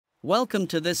Welcome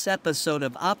to this episode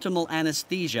of Optimal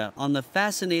Anesthesia on the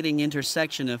fascinating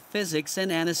intersection of physics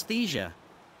and anesthesia.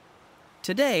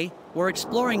 Today, we're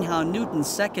exploring how Newton's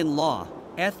second law,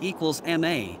 F equals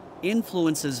ma,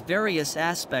 influences various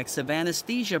aspects of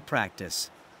anesthesia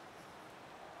practice.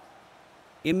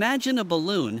 Imagine a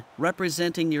balloon,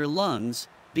 representing your lungs,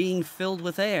 being filled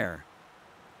with air.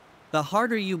 The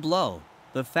harder you blow,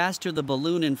 the faster the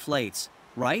balloon inflates,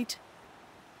 right?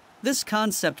 This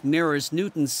concept mirrors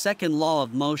Newton's second law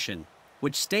of motion,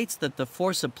 which states that the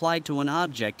force applied to an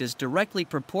object is directly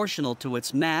proportional to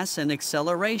its mass and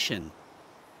acceleration.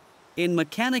 In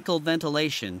mechanical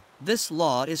ventilation, this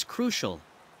law is crucial.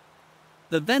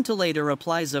 The ventilator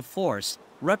applies a force,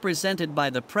 represented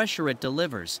by the pressure it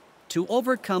delivers, to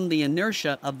overcome the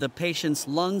inertia of the patient's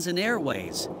lungs and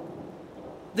airways.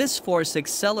 This force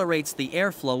accelerates the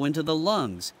airflow into the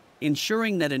lungs,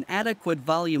 ensuring that an adequate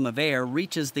volume of air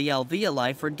reaches the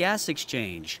alveoli for gas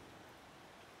exchange.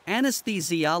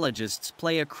 Anesthesiologists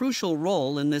play a crucial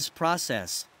role in this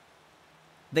process.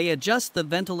 They adjust the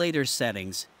ventilator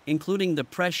settings, including the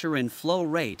pressure and flow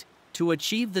rate, to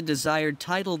achieve the desired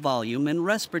tidal volume and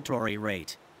respiratory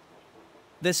rate.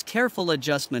 This careful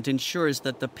adjustment ensures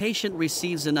that the patient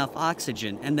receives enough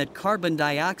oxygen and that carbon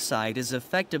dioxide is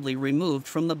effectively removed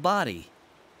from the body.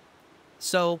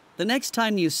 So, the next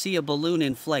time you see a balloon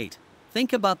inflate,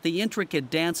 think about the intricate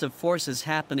dance of forces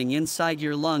happening inside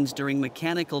your lungs during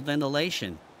mechanical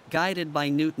ventilation, guided by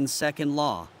Newton's second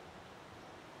law.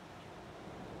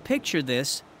 Picture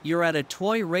this: you're at a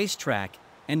toy racetrack,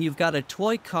 and you've got a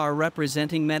toy car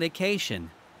representing medication.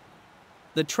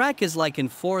 The track is like in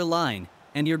 4-line,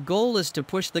 and your goal is to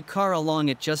push the car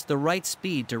along at just the right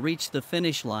speed to reach the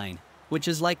finish line, which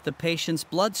is like the patient's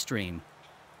bloodstream.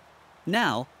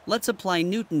 Now, let's apply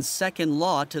Newton's second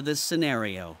law to this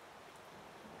scenario.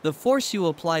 The force you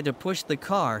apply to push the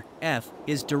car, F,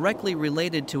 is directly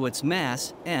related to its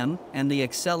mass, m, and the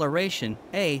acceleration,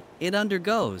 a, it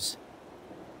undergoes.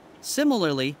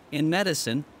 Similarly, in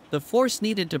medicine, the force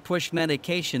needed to push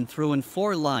medication through in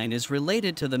 4-line is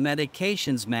related to the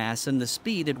medication's mass and the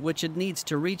speed at which it needs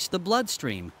to reach the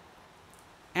bloodstream.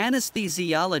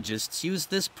 Anesthesiologists use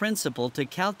this principle to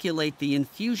calculate the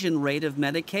infusion rate of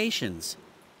medications.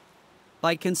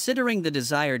 By considering the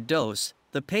desired dose,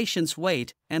 the patient's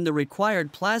weight, and the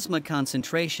required plasma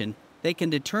concentration, they can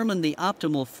determine the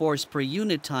optimal force per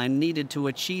unit time needed to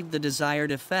achieve the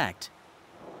desired effect.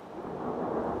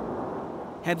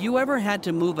 Have you ever had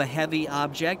to move a heavy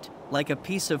object, like a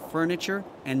piece of furniture,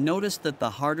 and noticed that the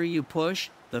harder you push,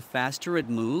 the faster it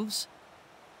moves?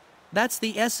 That's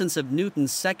the essence of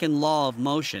Newton's second law of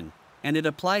motion, and it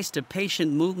applies to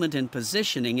patient movement and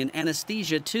positioning in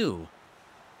anesthesia too.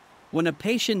 When a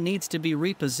patient needs to be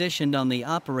repositioned on the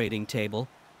operating table,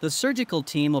 the surgical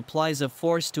team applies a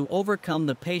force to overcome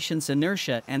the patient's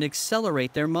inertia and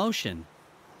accelerate their motion.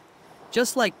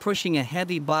 Just like pushing a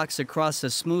heavy box across a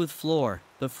smooth floor,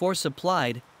 the force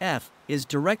applied, F, is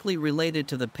directly related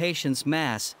to the patient's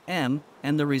mass, m,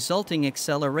 and the resulting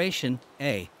acceleration,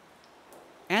 a.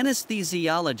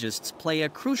 Anesthesiologists play a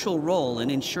crucial role in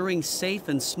ensuring safe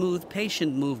and smooth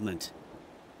patient movement.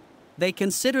 They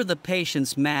consider the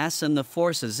patient's mass and the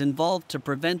forces involved to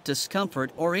prevent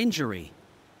discomfort or injury.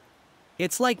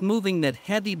 It's like moving that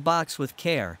heavy box with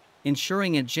care,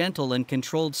 ensuring a gentle and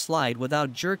controlled slide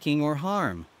without jerking or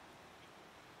harm.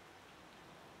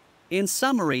 In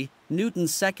summary,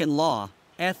 Newton's second law,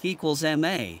 F equals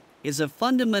ma, is a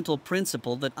fundamental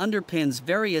principle that underpins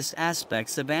various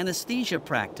aspects of anesthesia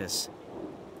practice.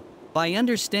 By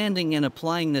understanding and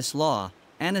applying this law,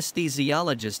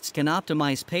 anesthesiologists can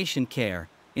optimize patient care,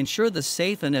 ensure the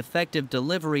safe and effective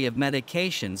delivery of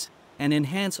medications, and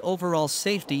enhance overall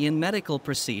safety in medical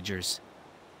procedures.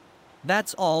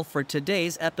 That's all for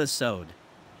today's episode.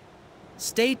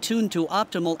 Stay tuned to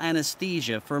Optimal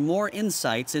Anesthesia for more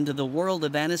insights into the world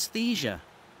of anesthesia.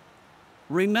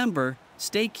 Remember,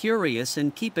 stay curious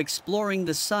and keep exploring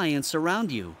the science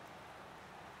around you.